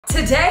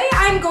Today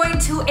I'm going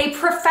to a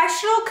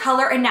professional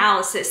color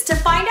analysis to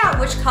find out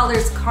which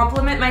colors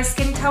complement my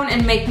skin tone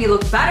and make me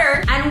look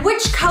better, and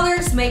which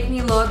colors make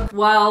me look,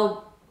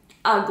 well,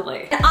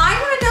 ugly. And I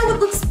want to know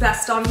what looks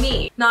best on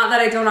me. Not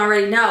that I don't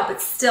already know,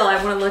 but still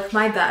I want to look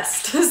my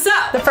best. So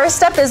the first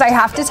step is I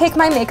have to take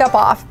my makeup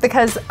off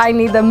because I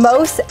need the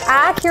most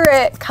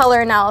accurate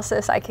color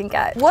analysis I can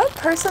get. What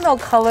personal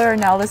color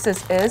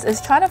analysis is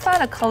trying to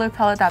find a color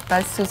palette that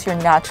best suits your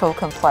natural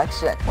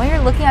complexion. When you're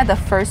looking at the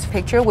first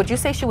picture, would you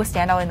say she would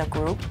stand out in a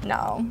group?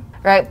 No.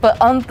 Right, but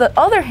on the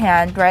other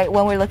hand, right,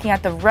 when we're looking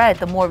at the red,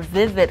 the more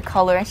vivid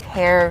color,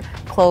 hair,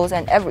 clothes,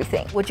 and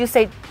everything, would you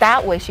say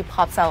that way she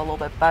pops out a little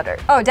bit better?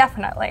 Oh,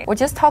 definitely. We're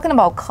just talking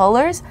about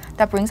colors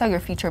that brings out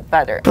your feature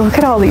better. Look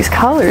at all these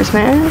colors,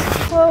 man.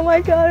 Oh my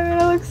god, I'm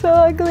gonna look so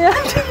ugly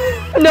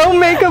after no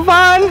makeup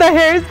on, the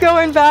hair's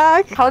going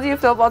back. How do you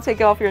feel about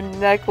taking off your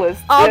necklace?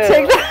 I'll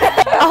take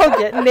that. I'll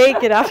get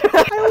naked after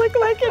that. I look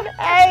like an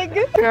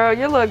egg. Girl,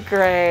 you look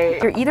great.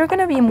 You're either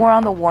gonna be more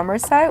on the warmer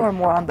side or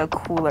more on the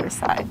cooler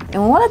side.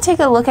 And we want to take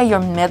a look at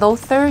your middle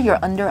third, your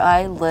under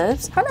eye,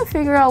 lips. Trying to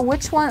figure out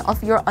which one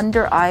of your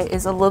under eye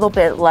is a little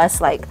bit less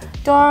like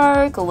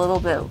dark, a little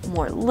bit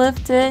more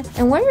lifted.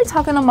 And when you're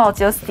talking about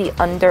just the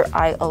under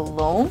eye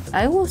alone,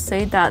 I will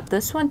say that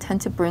this one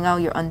tends to bring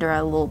out your under eye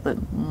a little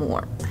bit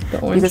more.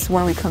 Because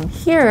when we come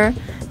here,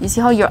 you see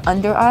how your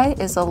under eye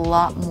is a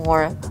lot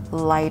more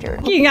lighter.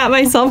 Looking at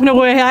myself in a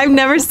way I've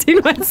never seen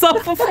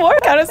myself before.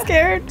 Kind of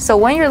scared. So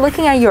when you're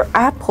looking at your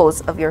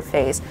apples of your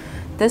face,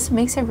 this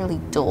makes it really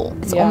dull.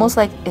 It's almost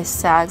like it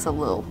sags a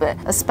little bit,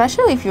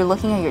 especially if you're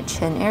looking at your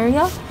chin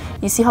area.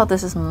 You see how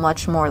this is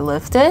much more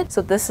lifted?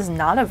 So this is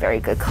not a very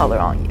good color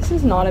on you. This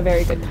is not a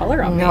very good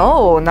color on me.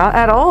 No, not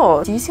at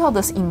all. Do you see how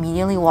this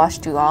immediately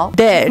washed you out?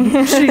 Dead.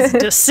 She's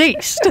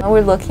deceased. When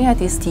we're looking at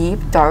these deep,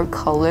 dark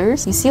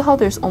colors, you see how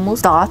there's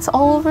almost dots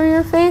all over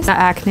your face? The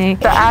acne.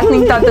 The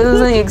acne that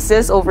doesn't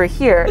exist over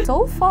here.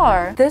 So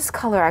far, this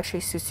color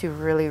actually suits you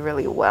really,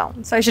 really well.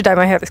 So I should dye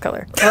my hair this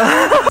color.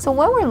 So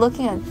when we're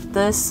looking at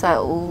this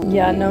side,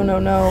 yeah,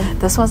 no.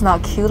 This one's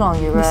not cute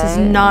on you, right? This is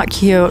not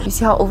cute. You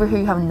see how over here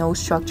you have no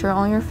structure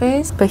on your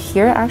face, but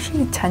here actually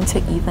you tend to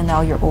even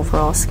out your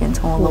overall skin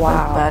tone a little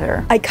bit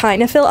better. I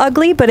kind of feel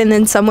ugly, but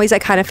in some ways I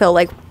kind of feel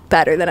like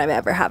better than I've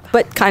ever have,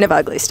 but kind of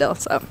ugly still,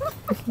 so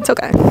it's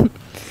okay.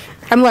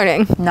 I'm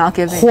learning. Not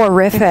giving.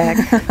 Horrific.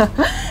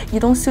 You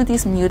don't suit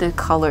these muted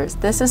colors.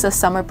 This is a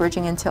summer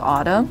bridging into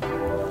autumn.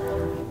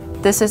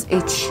 This is a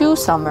true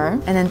summer,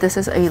 and then this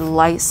is a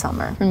light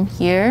summer. From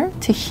here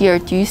to here,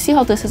 do you see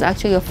how this is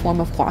actually a form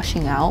of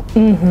washing out?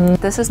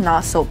 This is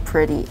not so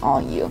pretty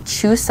on you.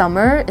 True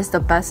summer is the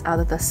best out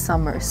of the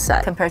summer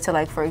set. Compared to,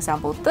 like, for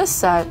example, this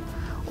set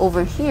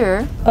over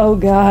here. Oh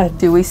god.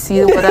 Do we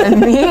see what I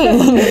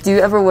mean? Do you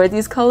ever wear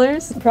these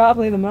colors?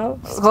 Probably the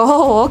most.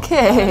 Oh,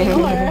 okay.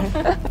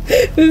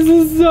 This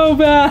is so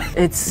bad.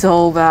 It's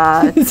so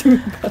bad. It's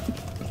really bad.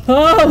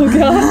 Oh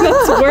god,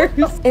 that's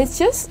worse. It's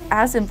just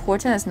as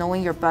important as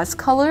knowing your best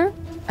color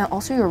and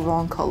also your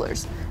wrong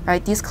colors,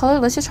 right? These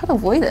colors, let's just try to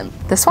avoid them.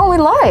 This one we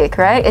like,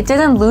 right? It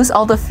didn't lose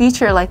all the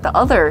feature like the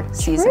other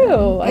season.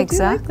 True,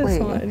 exactly. I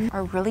do like this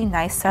one. A really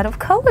nice set of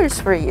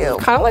colors for you.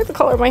 Kind of like the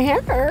color of my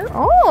hair.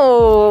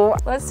 Oh,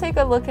 let's take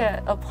a look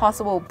at a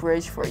possible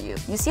bridge for you.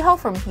 You see how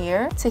from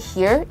here to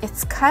here,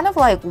 it's kind of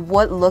like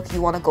what look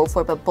you want to go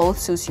for, but both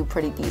suits you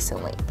pretty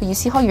decently. But you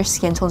see how your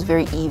skin tone's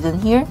very even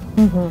here?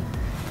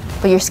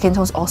 But your skin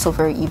tone is also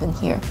very even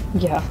here.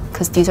 Yeah.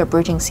 Because these are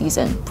bridging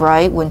season.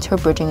 Bright winter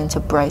bridging into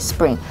bright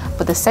spring.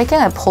 But the second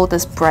I pull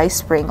this bright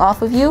spring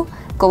off of you,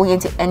 going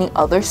into any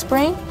other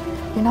spring,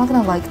 you're not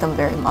gonna like them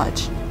very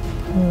much.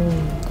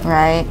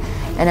 Right?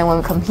 And then when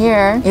we come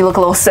here, you look a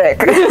little sick.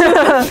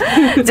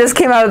 Just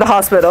came out of the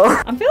hospital.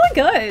 I'm feeling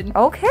good.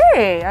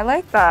 Okay, I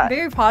like that.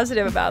 Very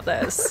positive about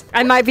this.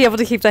 I might be able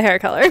to keep the hair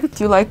color.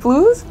 Do you like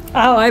blues?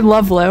 Oh, I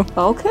love blue.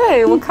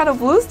 Okay, what kind of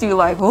blues do you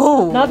like?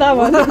 Oh, not that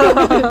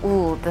one.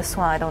 Ooh, this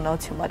one I don't know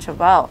too much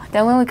about.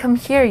 Then when we come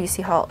here, you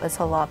see how it's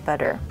a lot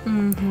better.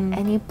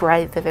 Any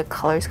bright, vivid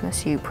color is going to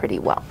suit you pretty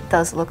well. It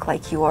does look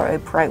like you are a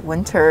bright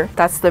winter.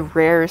 That's the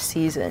rarest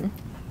season.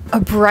 A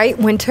bright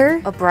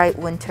winter? A bright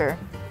winter.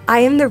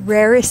 I am the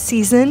rarest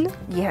season?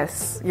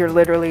 Yes, you're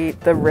literally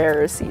the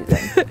rarest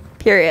season.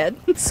 Period.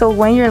 So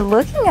when you're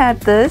looking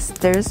at this,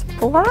 there's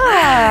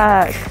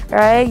black,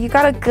 right? You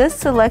got a good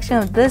selection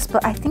of this,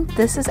 but I think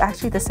this is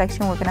actually the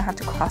section we're gonna have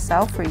to cross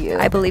out for you.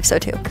 I believe so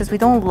too. Because we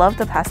don't love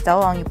the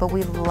pastel on you, but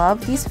we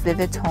love these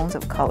vivid tones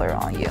of color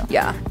on you.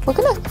 Yeah. We're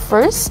gonna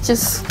first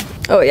just...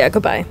 Oh yeah,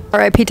 goodbye.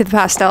 RIP to the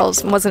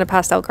pastels. Wasn't a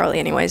pastel girly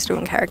anyways,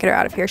 don't care. Get her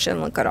out of here, she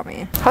didn't look good on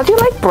me. How do you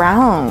like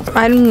browns?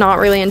 I'm not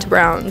really into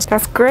browns.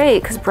 That's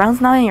great, because brown's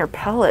not in your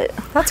palette.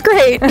 That's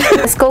great.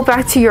 Let's go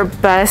back to your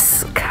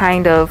best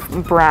kind of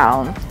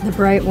brown. The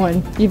bright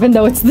one, even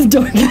though it's the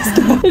darkest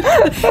one.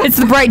 It's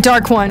the bright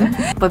dark one.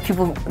 But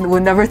people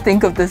would never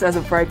think of this as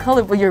a bright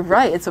color, but you're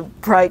right, it's a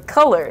bright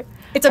color.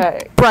 It's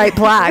a bright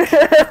black.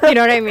 You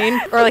know what I mean?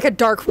 Or like a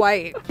dark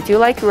white. Do you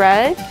like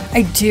red?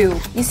 I do.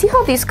 You see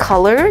how these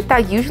colors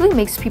that usually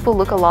makes people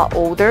look a lot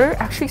older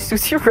actually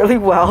suits you really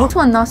well. This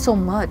one not so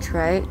much,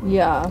 right?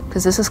 Yeah.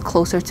 Because this is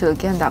closer to,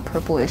 again, that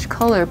purplish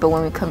color, but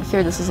when we come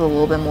here, this is a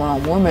little bit more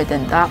on warmer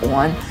than that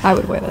one. I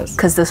would wear this.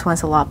 Because this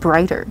one's a lot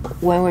brighter.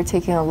 When we're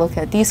taking a look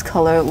at these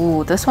color,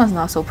 ooh, this one's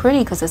not so pretty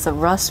because it's a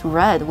rust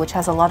red, which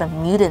has a lot of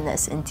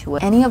mutedness into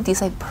it. Any of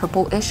these like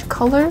purple-ish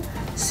color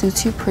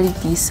suits you pretty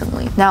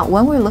decently. Now,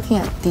 when we're looking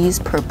at these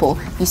purple,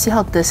 you see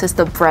how this is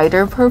the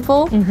brighter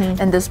purple,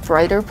 and this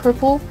brighter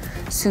purple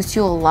suits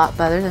you a lot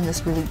better than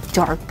this really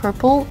dark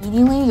purple.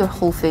 Immediately, your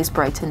whole face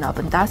brighten up,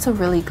 and that's a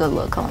really good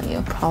look on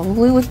you.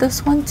 Probably with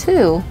this one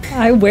too.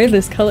 I wear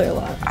this color a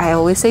lot. I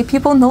always say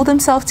people know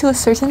themselves to a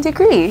certain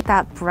degree.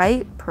 That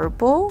bright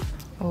purple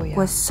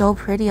was so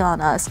pretty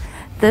on us.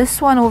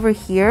 This one over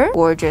here,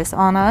 gorgeous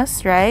on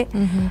us, right?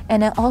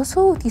 And then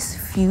also these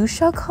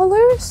fuchsia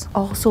colors,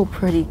 also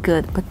pretty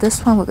good. But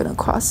this one we're gonna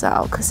cross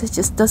out because it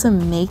just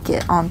doesn't make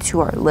it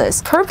onto our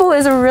list. Purple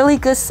is a really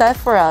good set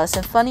for us.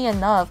 And funny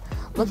enough,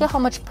 look at how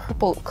much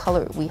purple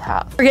color we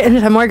have. We're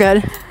getting some more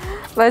good.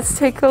 Let's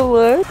take a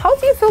look. How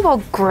do you feel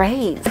about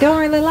grays? I don't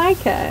really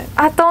like it.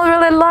 I don't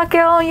really like it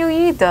on you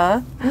either.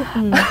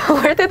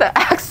 Where did the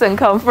accent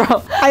come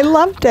from? I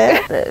loved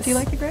it. Do you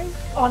like the gray?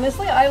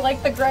 Honestly, I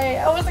like the gray.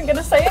 I wasn't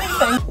gonna say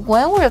anything.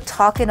 When we're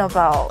talking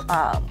about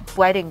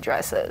wedding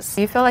dresses,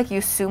 do you feel like you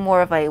suit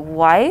more of a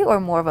white or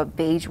more of a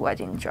beige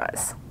wedding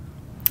dress?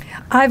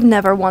 I've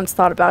never once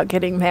thought about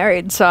getting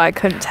married, so I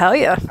couldn't tell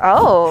you.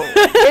 Oh,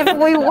 if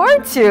we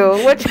were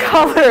to, which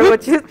color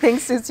would you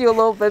think suits you a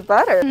little bit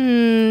better?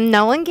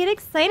 No one get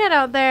excited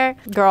out there.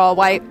 Girl,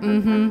 white.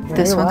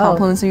 This one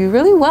complements you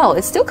really well.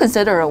 It's still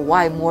considered a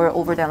white more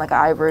over than like an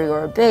ivory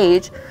or a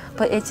beige,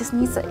 but it just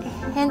needs a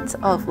hint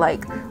of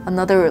like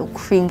another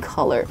cream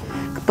color.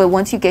 But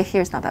once you get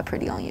here, it's not that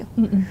pretty on you.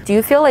 Do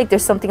you feel like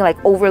there's something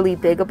like overly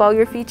big about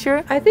your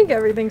feature? I think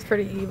everything's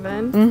pretty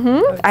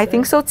even. I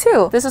think so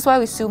too. This is why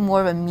we suit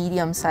more of a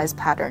medium-sized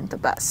pattern the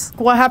best.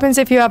 What happens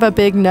if you have a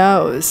big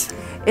nose?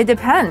 It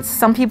depends.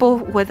 Some people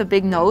with a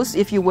big nose,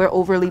 if you wear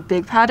overly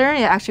big pattern,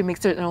 it actually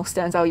makes it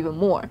stands out even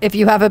more. If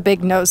you have a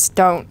big nose,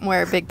 don't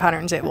wear big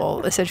patterns. It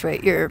will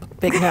accentuate your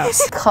big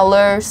nose.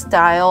 Color,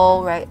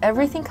 style, right?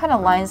 Everything kind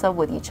of lines up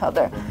with each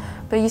other.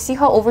 But you see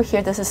how over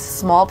here this is a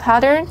small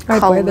pattern?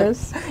 I'd wear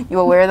this. You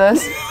will wear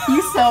this?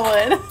 You so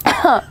would.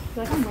 I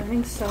feel like I'm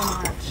learning so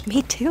much.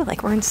 Me too.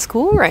 Like we're in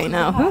school right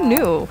now. Who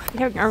knew?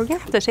 Are we gonna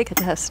have to take a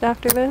test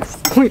after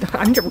this?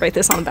 I'm gonna write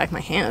this on the back of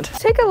my hand.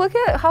 Take a look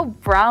at how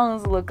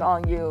browns look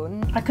on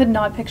you. I could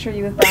not picture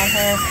you with brown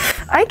hair.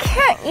 I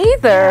can't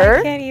either.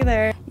 I can't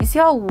either. You see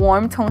how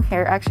warm tone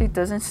hair actually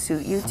doesn't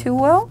suit you too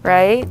well,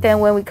 right? Then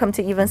when we come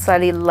to even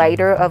slightly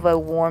lighter of a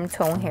warm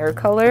tone hair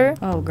color,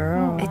 oh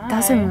girl, it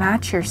doesn't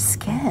match your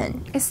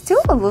skin. It's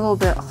still a little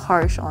bit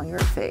harsh on your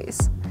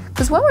face.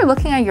 Because when we're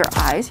looking at your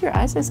eyes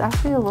is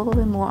actually a little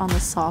bit more on the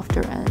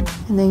softer end.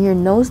 And then your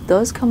nose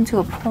does come to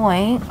a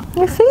point.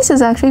 Your face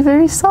is actually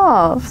very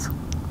soft.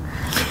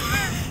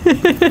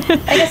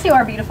 I guess you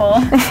are beautiful.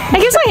 I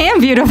guess I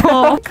am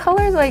beautiful.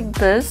 Colors like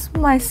this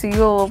might suit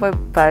you a little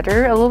bit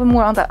better, a little bit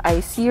more on the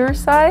icier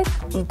side.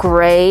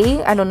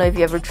 Gray, I don't know if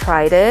you ever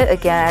tried it.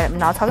 Again, I'm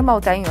not talking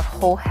about dyeing your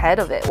whole head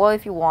of it. Well,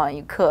 if you want,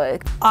 you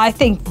could. I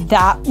think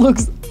that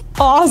looks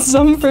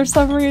awesome for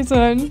some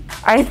reason.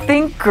 I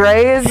think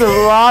gray is a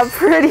lot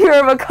prettier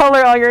of a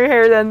color on your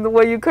hair than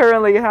what you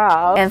currently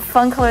have. And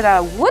fun color that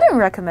I wouldn't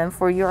recommend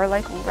for you are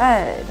like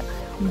red,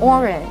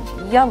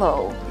 orange,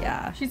 yellow.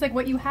 Yeah. She's like,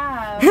 what you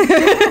have.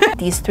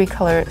 These three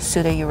colors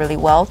suited you really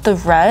well. The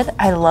red,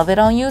 I love it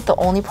on you. The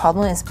only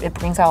problem is it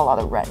brings out a lot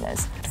of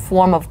redness.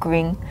 Form of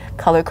green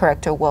color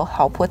corrector will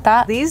help with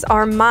that. These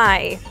are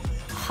my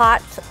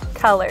hot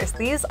colors.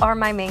 These are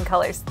my main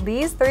colors.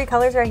 These three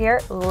colors right here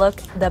look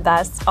the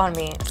best on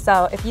me.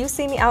 So if you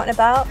see me out and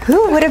about,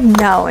 Who would have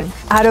known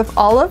out of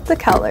all of the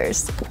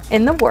colors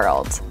in the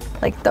world,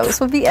 like those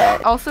would be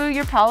it. Also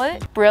your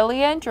palette,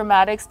 brilliant,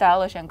 dramatic,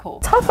 stylish, and cool.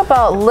 Talk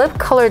about lip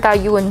color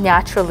that you would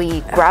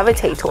naturally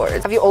gravitate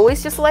towards. Have you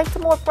always just liked the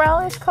more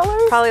brownish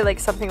colors? probably like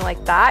something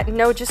like that.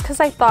 No, just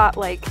because I thought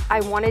like I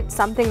wanted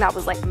something that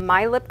was like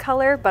my lip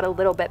color, but a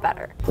little bit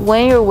better.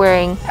 When you're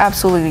wearing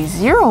absolutely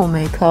zero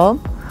makeup,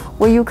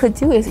 what you could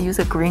do is use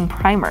a green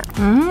primer.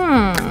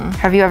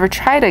 Have you ever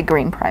tried a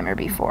green primer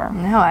before?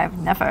 No, I've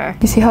never.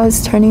 You see how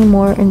it's turning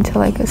more into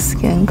like a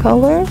skin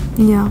color?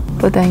 Yeah.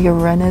 But then your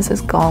redness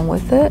is gone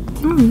with it?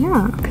 Oh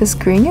yeah. Because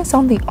green is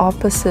on the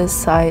opposite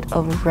side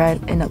of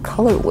red in a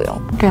color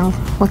wheel. Okay,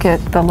 look at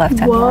the left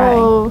and right.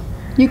 Whoa.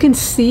 You can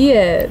see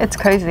it. It's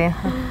crazy.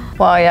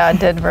 Well, yeah, I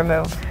did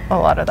remove a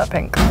lot of that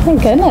pink. Oh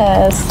my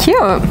goodness.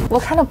 Cute.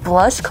 What kind of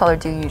blush color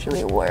do you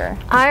usually wear?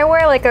 I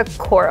wear like a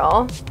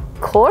coral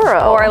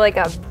Coral. or like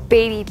a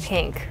baby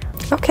pink.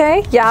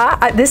 Okay,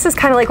 yeah, this is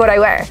kind of like what I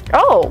wear.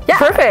 Oh, Yeah,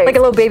 perfect. like a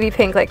little baby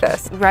pink like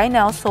this. Right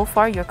now, so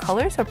far, your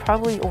colors are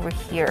probably over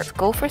here.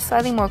 Go for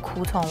slightly more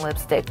cool tone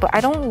lipstick, but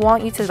I don't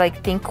want you to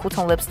like think cool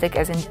tone lipstick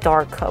as in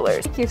dark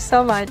colors. Thank you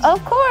so much.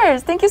 Of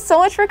course. Thank you so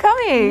much for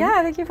coming.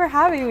 Yeah, thank you for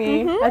having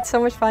me. That's so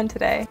much fun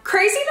today.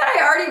 Crazy that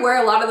I already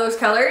wear a lot of those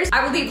colors.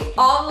 I will leave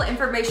all the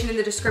information in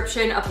the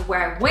description of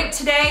where I went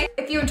today.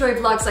 If you enjoy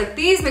vlogs like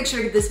these, make sure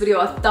to give this video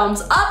a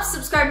thumbs up.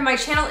 Subscribe to my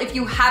channel if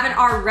you haven't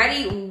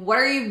already. What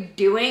are you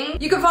doing?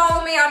 You can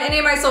follow me on any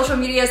of my social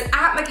medias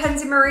at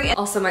Mackenzie Marie.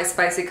 Also, my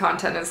spicy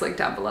content is linked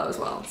down below as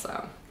well,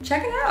 so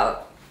check it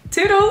out.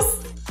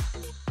 Toodles!